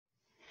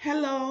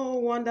Hello,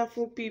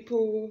 wonderful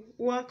people.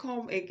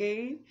 Welcome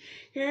again.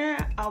 Here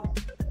are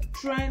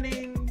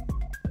trending,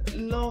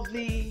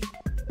 lovely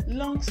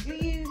long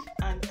sleeve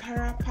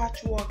Ankara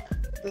patchwork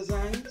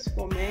designs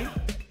for men.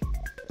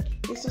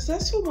 A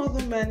successful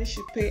modern man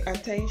should pay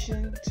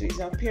attention to his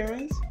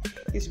appearance.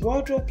 His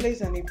wardrobe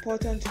plays an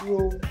important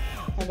role,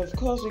 and of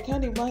course, we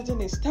can't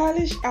imagine a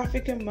stylish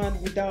African man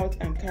without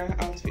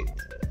Ankara outfit.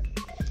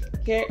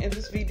 Here in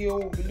this video,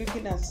 we'll be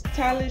looking at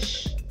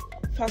stylish,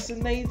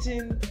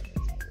 fascinating,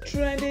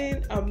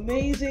 trending,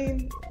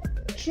 amazing,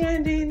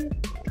 trending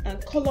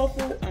and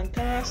colorful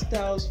Ankara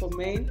styles for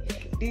men.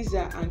 These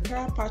are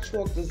Ankara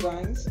patchwork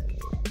designs.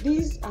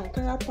 These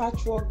Ankara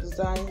patchwork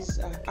designs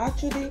are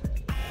actually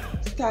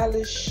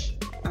stylish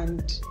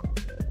and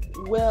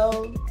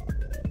well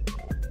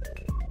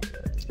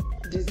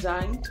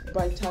designed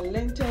by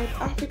talented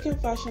African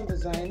fashion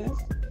designers.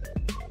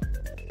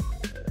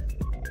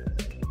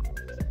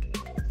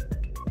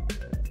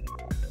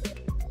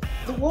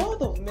 The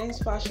world of men's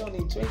fashion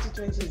in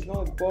 2020 is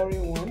not a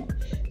boring one.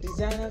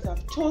 Designers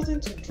have chosen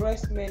to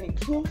dress men in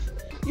clothes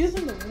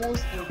using the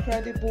most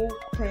incredible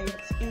prints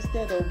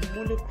instead of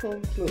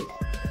monochrome clothes.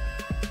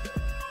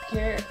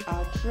 Here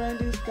are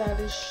trendy,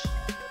 stylish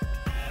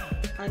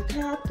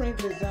Ankara print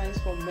designs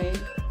for men.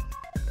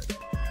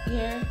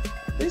 Here,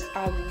 these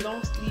are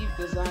long sleeve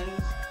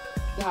designs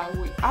that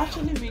will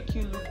actually make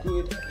you look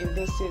good in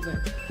this season.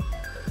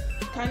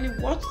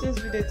 Kindly watch this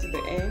video to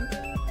the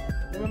end.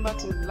 Remember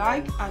to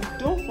like and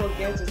don't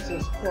forget to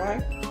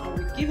subscribe, and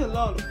we give a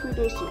lot of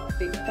kudos to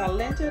the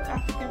talented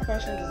African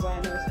fashion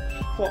designers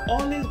for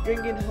always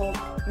bringing home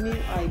new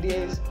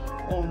ideas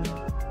on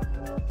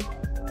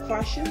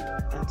fashion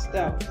and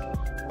style.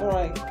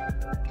 Alright,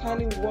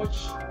 kindly watch